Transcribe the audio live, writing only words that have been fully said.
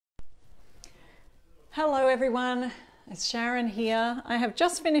Hello everyone, it's Sharon here. I have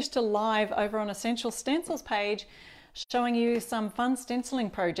just finished a live over on Essential Stencils page showing you some fun stenciling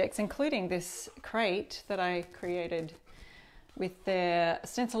projects, including this crate that I created with their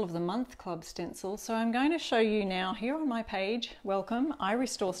Stencil of the Month Club stencil. So I'm going to show you now here on my page, welcome, I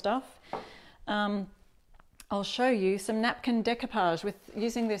restore stuff. I'll show you some napkin decoupage with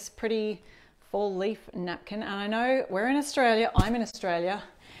using this pretty fall leaf napkin. And I know we're in Australia, I'm in Australia,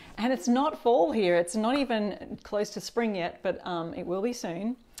 and it's not fall here. It's not even close to spring yet, but it will be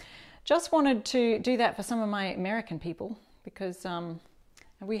soon. Just wanted to do that for some of my American people because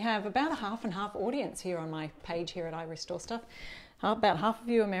we have about a half and half audience here on my page here at I Restore Stuff. About half of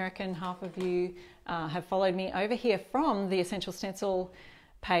you American, half of you have followed me over here from the Essential Stencil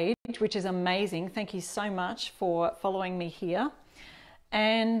page, which is amazing. Thank you so much for following me here.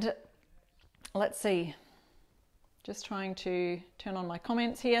 And let's see. Just trying to turn on my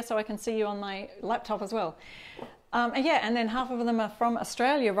comments here so I can see you on my laptop as well. And then half of them are from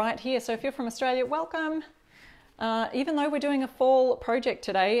Australia right here. So if you're from Australia, welcome. Even though we're doing a fall project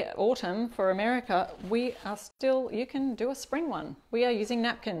today, autumn for America, we are still, you can do a spring one. We are using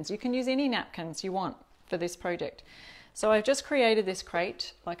napkins. You can use any napkins you want for this project. So I've just created this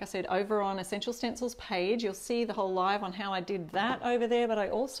crate, like I said, over on Essential Stencils page. You'll see the whole live on how I did that over there, but I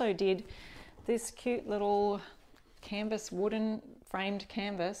also did this cute little canvas, wooden framed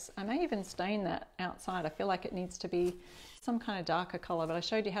canvas. I may even stain that outside. I feel like it needs to be some kind of darker color, but I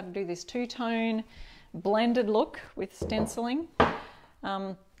showed you how to do this two-tone blended look with stenciling.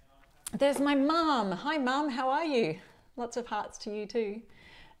 There's my mum. Hi mum, how are you? Lots of hearts to you too.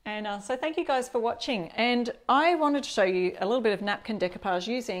 And so thank you guys for watching. And I wanted to show you a little bit of napkin decoupage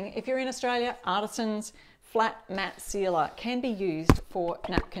using, if you're in Australia, Artisan's Flat Matte Sealer can be used for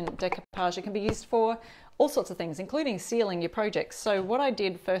napkin decoupage. It can be used for all sorts of things, including sealing your projects. So what I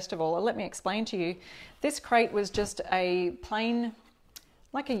did, first of all, let me explain to you. This crate was just a plain,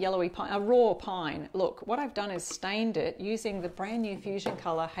 like a yellowy pine, a raw pine. Look, what I've done is stained it using the brand new fusion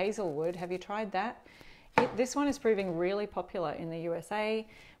color Hazelwood. Have you tried that? This one is proving really popular in the USA.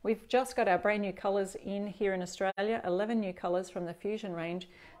 We've just got our brand new colors in here in Australia, 11 new colors from the fusion range.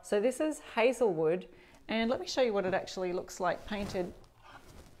 So this is Hazelwood, and let me show you what it actually looks like painted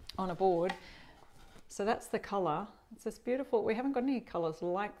on a board. So that's the color. It's this beautiful, we haven't got any colors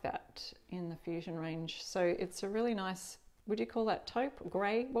like that in the fusion range. So it's a really nice, would you call that taupe,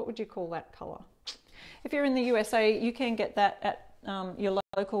 gray? What would you call that color? If you're in the USA, you can get that at your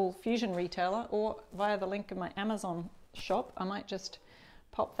local fusion retailer or via the link of my Amazon shop. I might just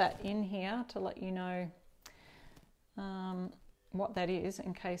pop that in here to let you know what that is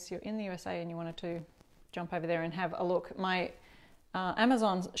in case you're in the USA and you wanted to jump over there and have a look. My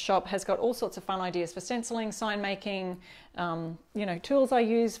Amazon shop has got all sorts of fun ideas for stenciling, sign making, you know, tools I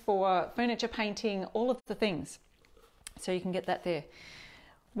use for furniture painting, all of the things. So you can get that there.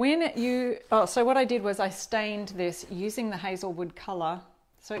 When you, so what I did was I stained this using the Hazelwood color.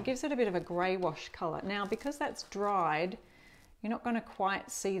 So it gives it a bit of a grey wash color. Now, because that's dried, you're not going to quite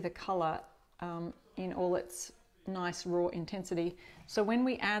see the color in all its nice raw intensity. So when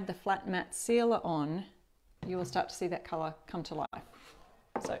we add the flat matte sealer on, you will start to see that color come to life.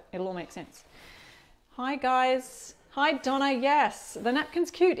 So it'll all make sense. Hi guys. Hi Donna. Yes, the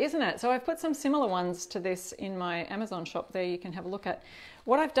napkin's cute, isn't it? So I've put some similar ones to this in my Amazon shop there you can have a look at.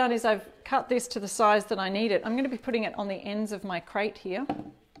 What I've done is I've cut this to the size that I need it. I'm going to be putting it on the ends of my crate here.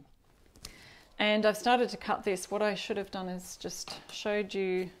 And I've started to cut this. What I should have done is just showed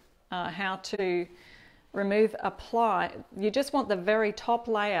you how to remove a ply. You just want the very top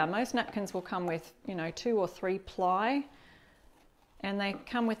layer. Most napkins will come with, you know, 2 or 3 ply, and they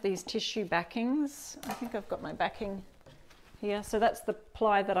come with these tissue backings. I think I've got my backing here. So that's the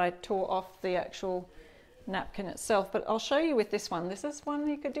ply that I tore off the actual napkin itself, but I'll show you with this one. This is one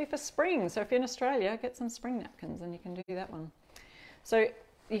you could do for spring. So if you're in Australia, get some spring napkins and you can do that one. So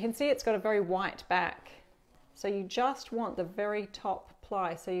you can see it's got a very white back. So you just want the very top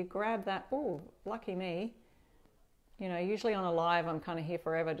ply. So you grab that, oh, lucky me. You know, usually on a live, I'm kind of here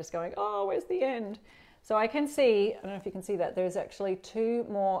forever just going, oh, where's the end? So I can see, I don't know if you can see that, there's actually 2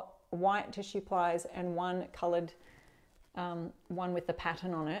 more white tissue plies and 1 colored, one with the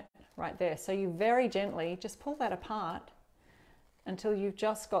pattern on it right there. So you very gently just pull that apart until you've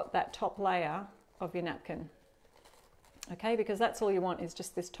just got that top layer of your napkin. Okay, because that's all you want is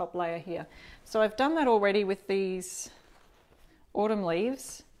just this top layer here. So I've done that already with these autumn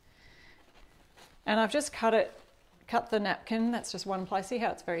leaves, and I've just cut the napkin. That's just one place. See how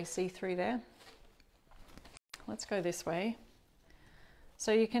it's very see-through there? Let's go this way.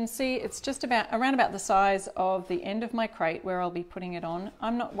 So you can see it's just around about the size of the end of my crate where I'll be putting it on.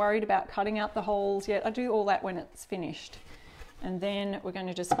 I'm not worried about cutting out the holes yet. I do all that when it's finished. And then we're going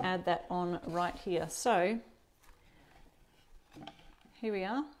to just add that on right here. So here we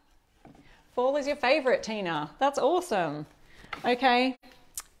are. Fall is your favorite, Tina. That's awesome. Okay,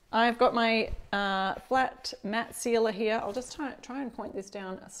 I've got my flat matte sealer here. I'll just try and point this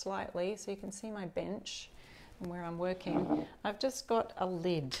down slightly so you can see my bench and where I'm working. I've just got a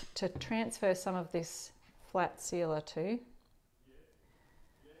lid to transfer some of this flat sealer to.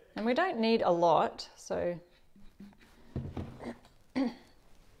 And we don't need a lot, so put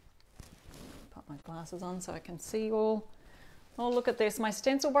my glasses on so I can see you all. Oh, look at this, my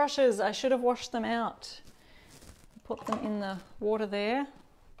stencil brushes. I should have washed them out. Put them in the water there.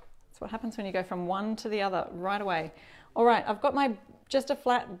 That's what happens when you go from one to the other right away. All right, I've got just a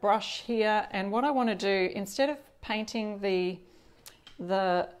flat brush here, and what I want to do, instead of painting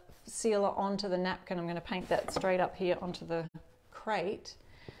the sealer onto the napkin, I'm going to paint that straight up here onto the crate,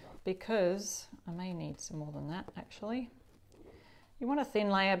 because I may need some more than that actually. You want a thin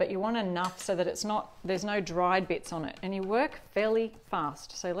layer, but you want enough so that there's no dried bits on it, and you work fairly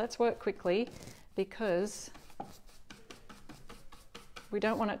fast. So let's work quickly because we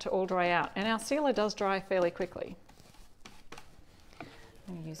don't want it to all dry out, and our sealer does dry fairly quickly.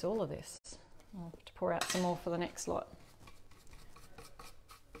 I'm going to use all of this. I'll have to pour out some more for the next lot.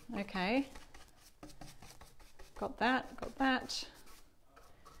 Okay, got that.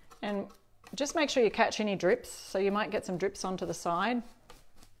 And just make sure you catch any drips. So you might get some drips onto the side.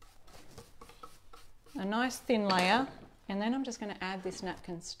 A nice thin layer, and then I'm just going to add this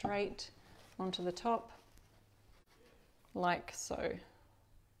napkin straight onto the top, like so.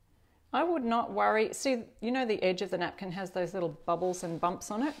 I would not worry. See, you know the edge of the napkin has those little bubbles and bumps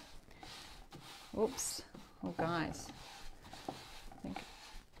on it? Oops. Oh, guys. I think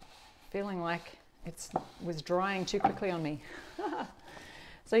feeling like it was drying too quickly on me.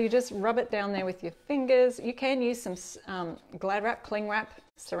 So you just rub it down there with your fingers. You can use some Glad wrap, cling wrap,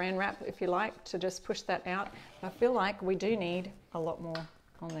 saran wrap if you like to just push that out. I feel like we do need a lot more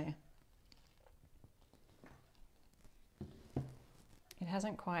on there. It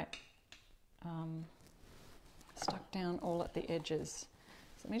hasn't quite stuck down all at the edges.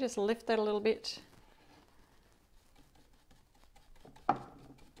 So let me just lift that a little bit.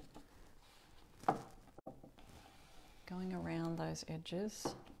 Going around those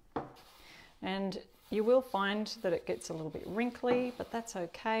edges. And you will find that it gets a little bit wrinkly, but that's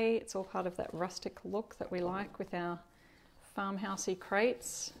okay. It's all part of that rustic look that we like with our farmhousey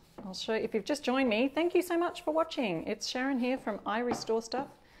crates. I'll show you, if you've just joined me, thank you so much for watching. It's Sharon here from I Restore Stuff.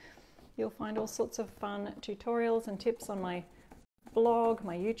 You'll find all sorts of fun tutorials and tips on my blog,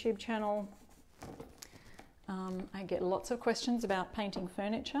 my YouTube channel. I get lots of questions about painting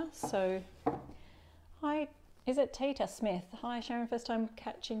furniture. So, hi, is it Tita Smith? Hi Sharon, first time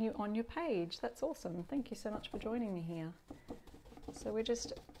catching you on your page. That's awesome. Thank you so much for joining me here. So we're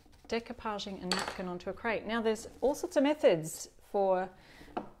just decoupaging a napkin onto a crate. Now there's all sorts of methods for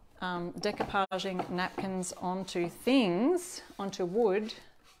decoupaging napkins onto things, onto wood.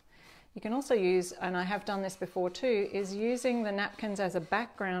 You can also use, and I have done this before too, is using the napkins as a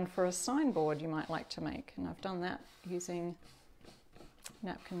background for a signboard you might like to make. And I've done that using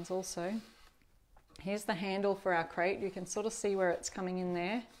napkins also. Here's the handle for our crate. You can sort of see where it's coming in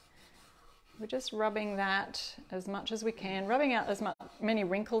there. We're just rubbing that as much as we can, rubbing out as many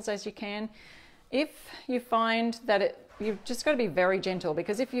wrinkles as you can. If you find that you've just got to be very gentle,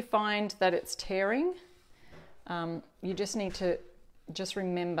 because if you find that it's tearing, you just need to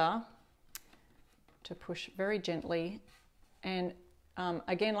remember to push very gently. And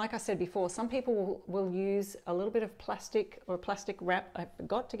again, like I said before, some people will use a little bit of plastic or plastic wrap. I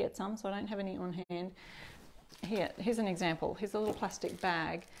forgot to get some, so I don't have any on hand. Here's an example. Here's a little plastic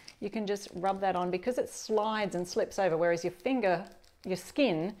bag. You can just rub that on because it slides and slips over, whereas your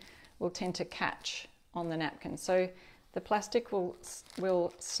skin will tend to catch on the napkin. So the plastic will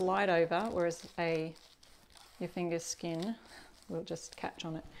slide over, whereas your finger's skin will just catch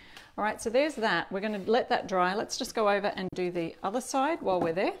on it. All right, so there's that. We're going to let that dry. Let's just go over and do the other side while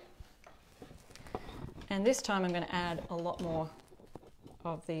we're there. And this time I'm going to add a lot more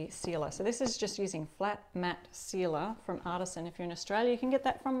of the sealer. So this is just using Flat Matte Sealer from Artisan. If you're in Australia, you can get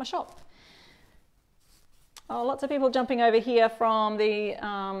that from my shop. Oh, lots of people jumping over here from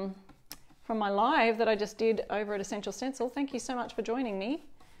my live that I just did over at Essential Stencil. Thank you so much for joining me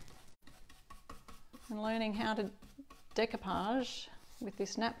and learning how to decoupage with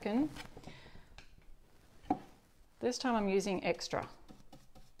this napkin. This time I'm using extra.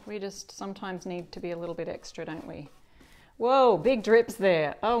 We just sometimes need to be a little bit extra, don't we? Whoa, big drips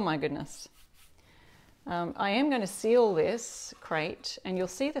there. Oh my goodness. I am going to seal this crate, and you'll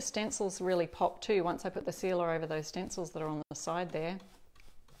see the stencils really pop too once I put the sealer over those stencils that are on the side there.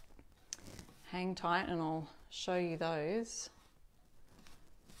 Hang tight and I'll show you those.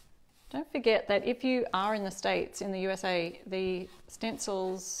 Don't forget that if you are in the States, in the USA, the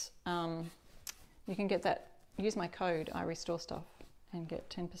stencils, you can get that, use my code, I restore stuff, and get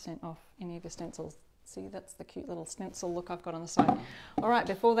 10% off any of your stencils. See, that's the cute little stencil look I've got on the side. All right,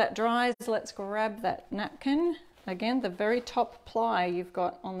 before that dries, let's grab that napkin. Again, the very top ply you've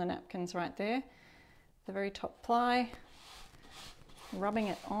got on the napkins right there. The very top ply, rubbing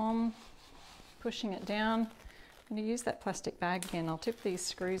it on, pushing it down. I'm going to use that plastic bag again. I'll tip these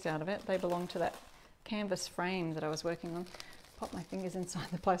screws out of it. They belong to that canvas frame that I was working on. Pop my fingers inside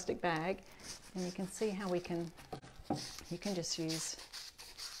the plastic bag, and you can see how you can just use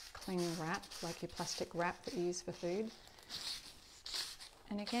cling wrap, like your plastic wrap that you use for food.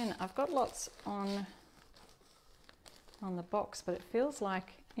 And again, I've got lots on the box, but it feels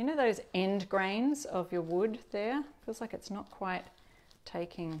like, you know those end grains of your wood there? Feels like it's not quite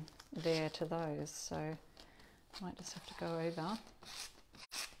taking there to those, so I might just have to go over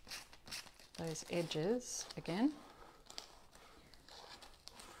those edges again.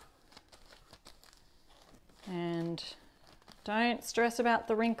 And don't stress about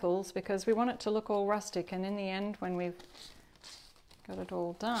the wrinkles, because we want it to look all rustic, and in the end, when we've got it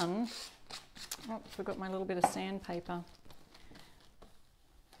all done, oh, forgot my little bit of sandpaper.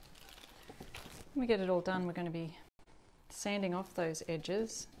 When we get it all done, we're going to be sanding off those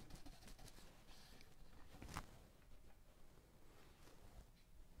edges.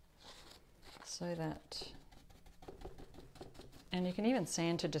 So that, and you can even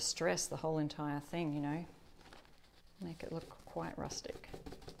sand to distress the whole entire thing, you know. Make it look quite rustic.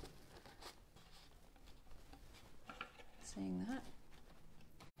 Seeing that?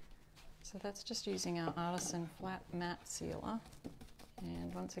 So that's just using our Artisan Flat Matte Sealer.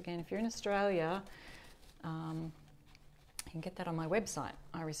 And once again, if you're in Australia, you can get that on my website,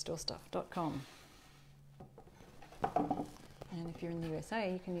 irestorestuff.com. And if you're in the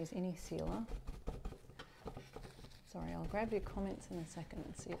USA, you can use any sealer. Sorry, I'll grab your comments in a second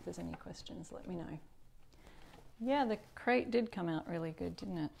and see if there's any questions. Let me know. Yeah, the crate did come out really good,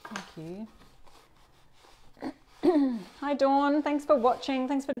 didn't it? Thank you. Hi Dawn, thanks for watching.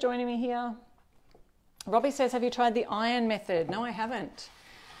 Thanks for joining me here. Robbie says, have you tried the iron method? No, I haven't.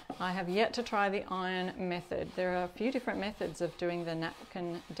 I have yet to try the iron method. There are a few different methods of doing the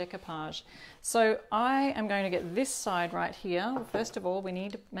napkin decoupage. So I am going to get this side right here. First of all, we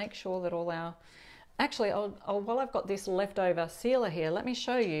need to make sure that all our, actually, while I've got this leftover sealer here, let me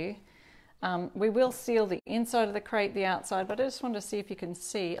show you. We will seal the inside of the crate, the outside, but I just wanted to see if you can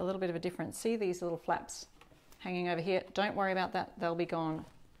see a little bit of a difference. See these little flaps hanging over here? Don't worry about that. They'll be gone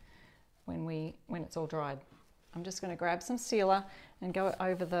when it's all dried. I'm just going to grab some sealer and go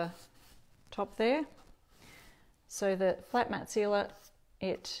over the top there. So the flat matte sealer,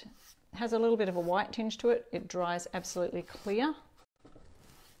 it has a little bit of a white tinge to it. It dries absolutely clear.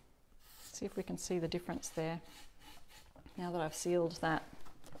 See if we can see the difference there now that I've sealed that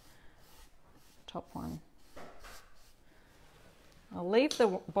top one. I'll leave the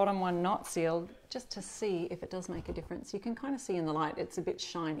bottom one not sealed just to see if it does make a difference. You can kind of see in the light it's a bit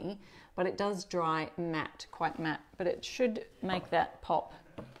shiny, but it does dry matte, quite matte, but it should make that pop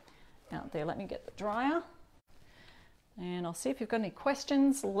out there. Let me get the dryer and I'll see if you've got any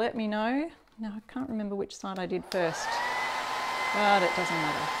questions. Let me know. Now I can't remember which side I did first, but it doesn't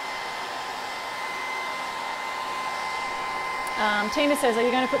matter. Tina says, are you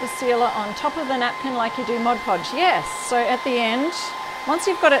going to put the sealer on top of the napkin like you do Mod Podge? Yes, so at the end, once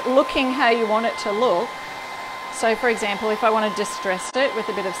you've got it looking how you want it to look, so for example, if I want to distress it with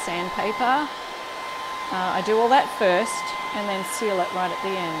a bit of sandpaper, I do all that first and then seal it right at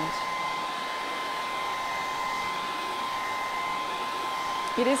the end.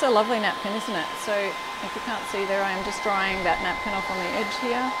 It is a lovely napkin, isn't it? So if you can't see there, I am just drying that napkin off on the edge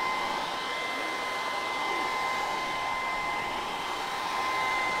here.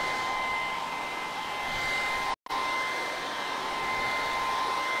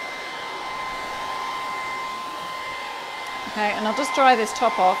 Okay, and I'll just dry this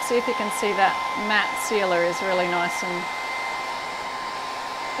top off. See if you can see that matte sealer is really nice, and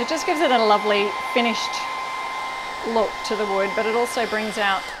it just gives it a lovely finished look to the wood, but it also brings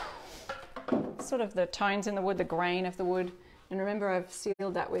out sort of the tones in the wood, the grain of the wood. And remember, I've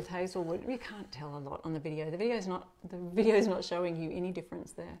sealed that with hazelwood. You can't tell a lot on the video. The video's not showing you any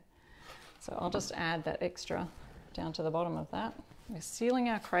difference there. So I'll just add that extra down to the bottom of that. We're sealing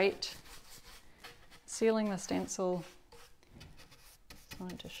our crate, sealing the stencil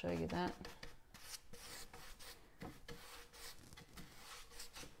trying to show you that.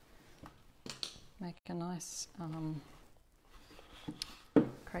 Make a nice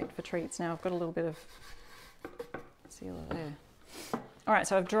crate for treats. Now I've got a little bit of sealer there. All right,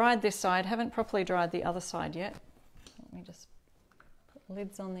 so I've dried this side, haven't properly dried the other side yet. Let me just put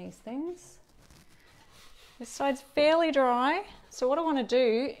lids on these things. This side's fairly dry, so what I want to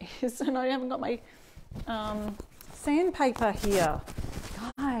do is, and I haven't got my sandpaper here.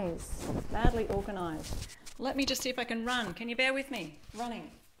 Guys, badly organised. Let me just see if I can run. Can you bear with me? Running.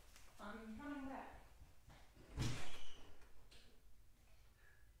 I'm running back.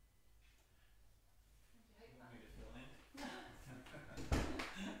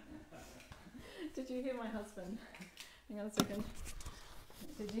 Did you hear my husband? Hang on a second.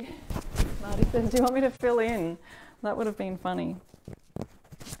 Did you? Marty says, do you want me to fill in? That would have been funny.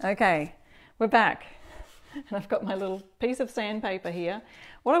 Okay, we're back. And I've got my little piece of sandpaper here.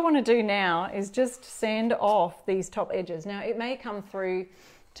 What I want to do now is just sand off these top edges. Now it may come through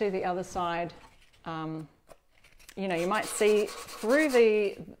to the other side. You know, you might see through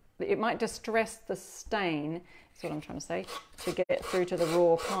it might distress the stain, that's what I'm trying to say, to get through to the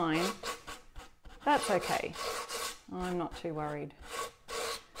raw pine. That's okay. I'm not too worried.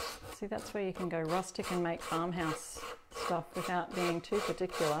 See, that's where you can go rustic and make farmhouse stuff without being too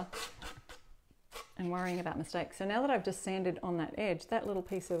particular and worrying about mistakes. So now that I've just sanded on that edge, that little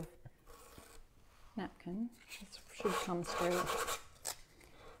piece of napkin should come through.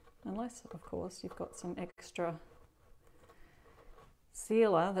 Unless, of course, you've got some extra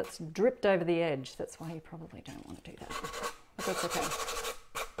sealer that's dripped over the edge. That's why you probably don't want to do that. But that's okay.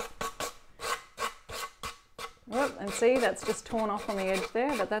 Yep, and see, that's just torn off on the edge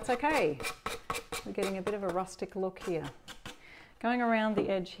there, but that's okay. We're getting a bit of a rustic look here. Going around the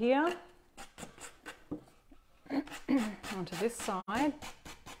edge here, onto this side,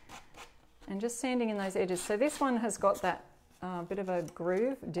 and just sanding in those edges. So this one has got that bit of a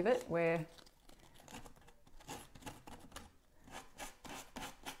groove, divot, where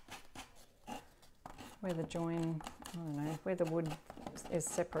the join, I don't know, where the wood is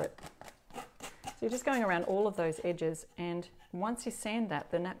separate. So you're just going around all of those edges, and once you sand that,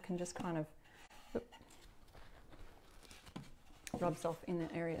 the napkin just kind of rubs off in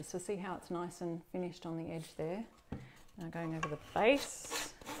the area. So see how it's nice and finished on the edge there. Now going over the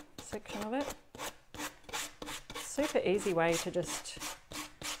base section of it. Super easy way to just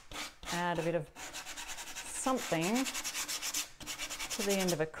add a bit of something to the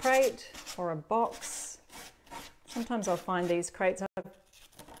end of a crate or a box. Sometimes I'll find these crates. I'm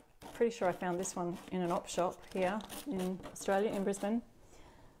pretty sure I found this one in an op shop here in Australia, in Brisbane.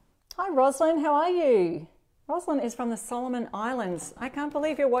 Hi Rosalind, how are you? Rosalind is from the Solomon Islands. I can't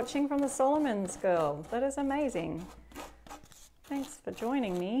believe you're watching from the Solomons, girl. That is amazing. Thanks for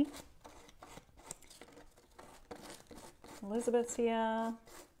joining me. Elizabeth's here.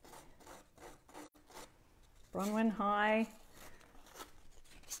 Bronwyn, hi.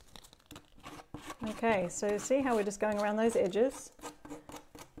 Okay, so see how we're just going around those edges.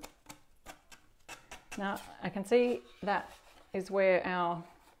 Now I can see that is where our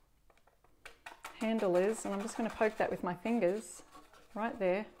handle is, and I'm just going to poke that with my fingers right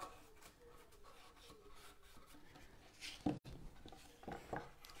there.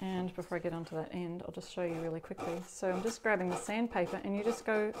 And before I get onto that end, I'll just show you really quickly. So I'm just grabbing the sandpaper, and you just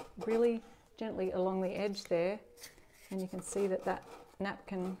go really gently along the edge there, and you can see that that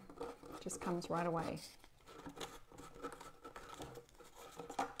napkin just comes right away.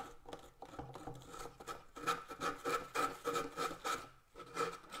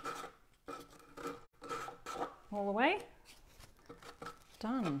 All the way.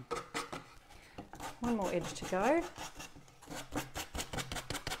 Done. One more edge to go.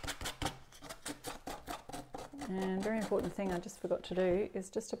 And very important thing I just forgot to do is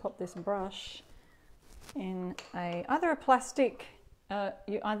just to pop this brush in either a plastic,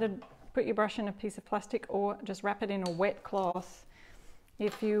 you either put your brush in a piece of plastic or just wrap it in a wet cloth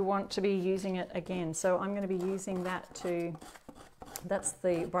if you want to be using it again. So I'm going to be using that that's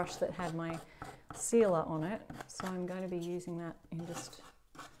the brush that had my sealer on it, so I'm going to be using that in just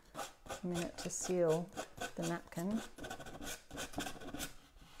a minute to seal the napkin.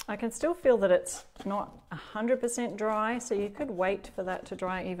 I can still feel that it's not 100% dry, so you could wait for that to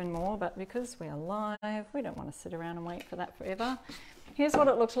dry even more, but because we're live, we don't want to sit around and wait for that forever. Here's what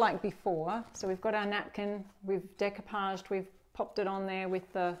it looked like before. So we've got our napkin, we've decoupaged, we've popped it on there with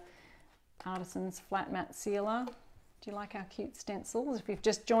the Artisan's Flat Matte Sealer. Do you like our cute stencils? If you've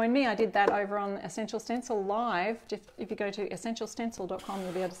just joined me, I did that over on Essential Stencil Live. If you go to essentialstencil.com,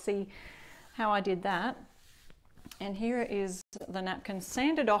 you'll be able to see how I did that. And here is the napkin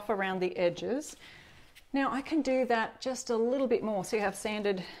sanded off around the edges. Now I can do that just a little bit more. See, I've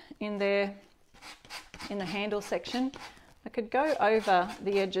sanded in there in the handle section. I could go over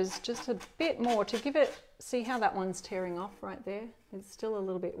the edges just a bit more to give it, see how that one's tearing off right there? It's still a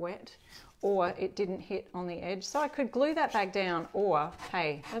little bit wet, or it didn't hit on the edge. So I could glue that back down, or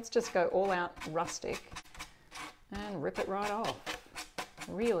hey, let's just go all out rustic and rip it right off.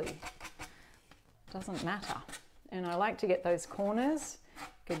 Really doesn't matter. And I like to get those corners.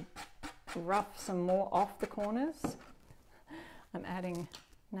 Could rough some more off the corners. I'm adding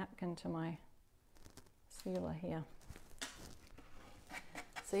napkin to my sealer here.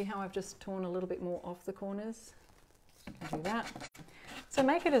 See how I've just torn a little bit more off the corners? I can do that. So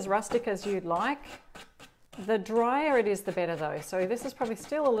make it as rustic as you'd like. The drier it is, the better though. So this is probably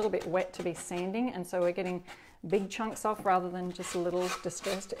still a little bit wet to be sanding, and so we're getting big chunks off rather than just little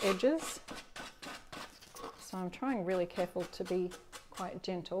distressed edges. So I'm trying really careful to be quite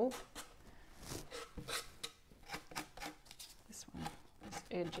gentle. This one, this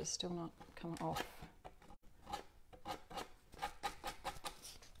edge is still not coming off.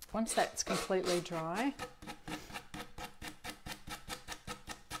 Once that's completely dry,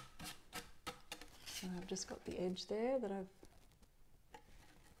 so I've just got the edge there that I've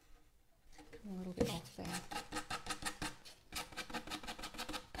come a little bit off there.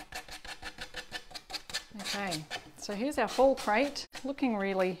 Okay, so here's our fall crate, looking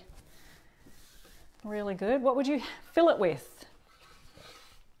really, really good. What would you fill it with?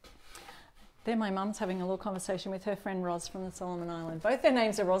 There my mum's having a little conversation with her friend Roz from the Solomon Island. Both their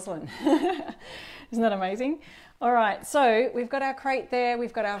names are Rosalind. Isn't that amazing? All right, so we've got our crate there.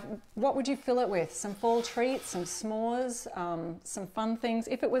 We've got our, what would you fill it with? Some fall treats, some s'mores, some fun things.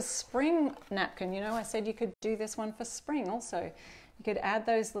 If it was spring napkin, you know, I said you could do this one for spring also. You could add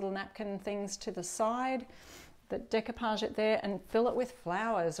those little napkin things to the side, that decoupage it there, and fill it with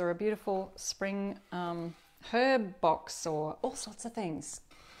flowers or a beautiful spring herb box or all sorts of things.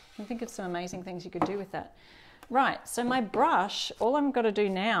 You can think of some amazing things you could do with that. Right, so my brush, all I'm got to do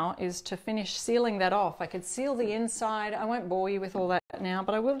now is to finish sealing that off. I could seal the inside. I won't bore you with all that now,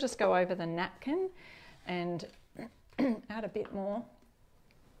 but I will just go over the napkin and add a bit more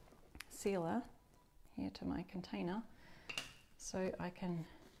sealer here to my container so I can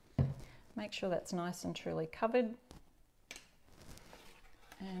make sure that's nice and truly covered.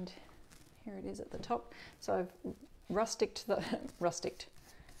 And here it is at the top. So I've rusticked the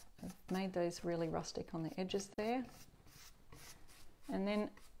I've made those really rustic on the edges there. And then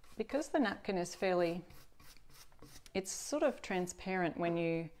because the napkin is fairly, it's sort of transparent when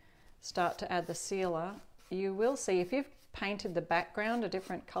you start to add the sealer, you will see if you've painted the background a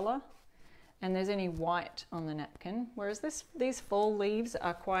different color and there's any white on the napkin, whereas these fall leaves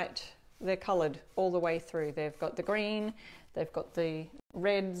are quite, they're colored all the way through. They've got the green, they've got the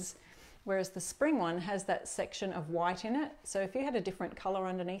reds, whereas the spring one has that section of white in it. So if you had a different color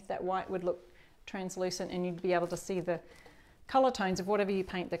underneath, that white would look translucent and you'd be able to see the color tones of whatever you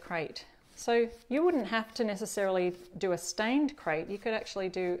paint the crate. So you wouldn't have to necessarily do a stained crate. You could actually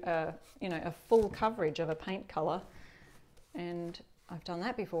do a full coverage of a paint color. And I've done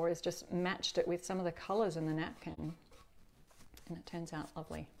that before, is just matched it with some of the colors in the napkin. And it turns out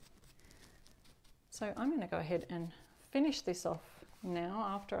lovely. So I'm going to go ahead and finish this off now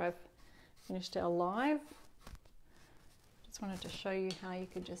after I've finished our live. Just wanted to show you how you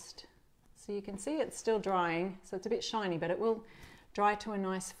could just, so you can see it's still drying, so it's a bit shiny, but it will dry to a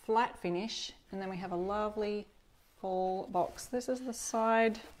nice flat finish. And then we have a lovely fall box. This is the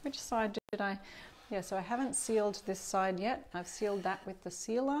side. Which side did I? Yeah, so I haven't sealed this side yet. I've sealed that with the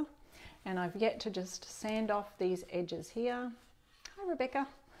sealer, and I've yet to just sand off these edges here. Hi Rebecca.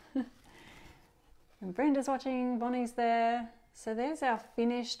 And Brenda's watching, Bonnie's there. So there's our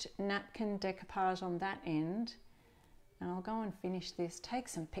finished napkin decoupage on that end. And I'll go and finish this, take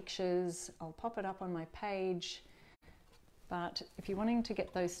some pictures, I'll pop it up on my page. But if you're wanting to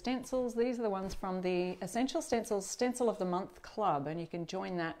get those stencils, these are the ones from the Essential Stencils Stencil of the Month Club, and you can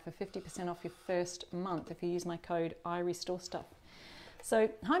join that for 50% off your first month if you use my code IRestoreStuff. So,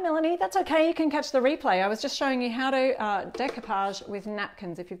 hi Melanie, that's okay, you can catch the replay. I was just showing you how to decoupage with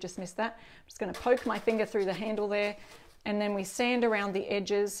napkins if you've just missed that. I'm just going to poke my finger through the handle there, and then we sand around the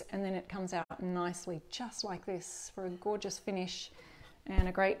edges, and then it comes out nicely just like this for a gorgeous finish and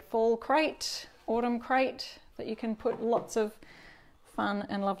a great fall crate, autumn crate that you can put lots of fun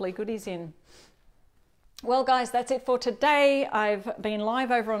and lovely goodies in. Well guys, that's it for today. I've been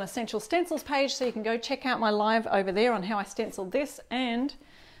live over on Essential Stencils page, so you can go check out my live over there on how I stenciled this and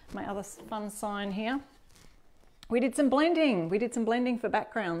my other fun sign here. We did some blending. We did some blending for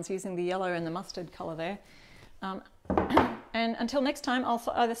backgrounds using the yellow and the mustard color there. And until next time, I'll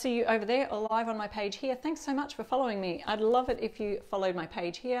either see you over there or live on my page here. Thanks so much for following me. I'd love it if you followed my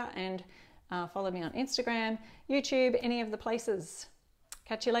page here and follow me on Instagram, YouTube, any of the places.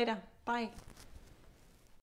 Catch you later. Bye.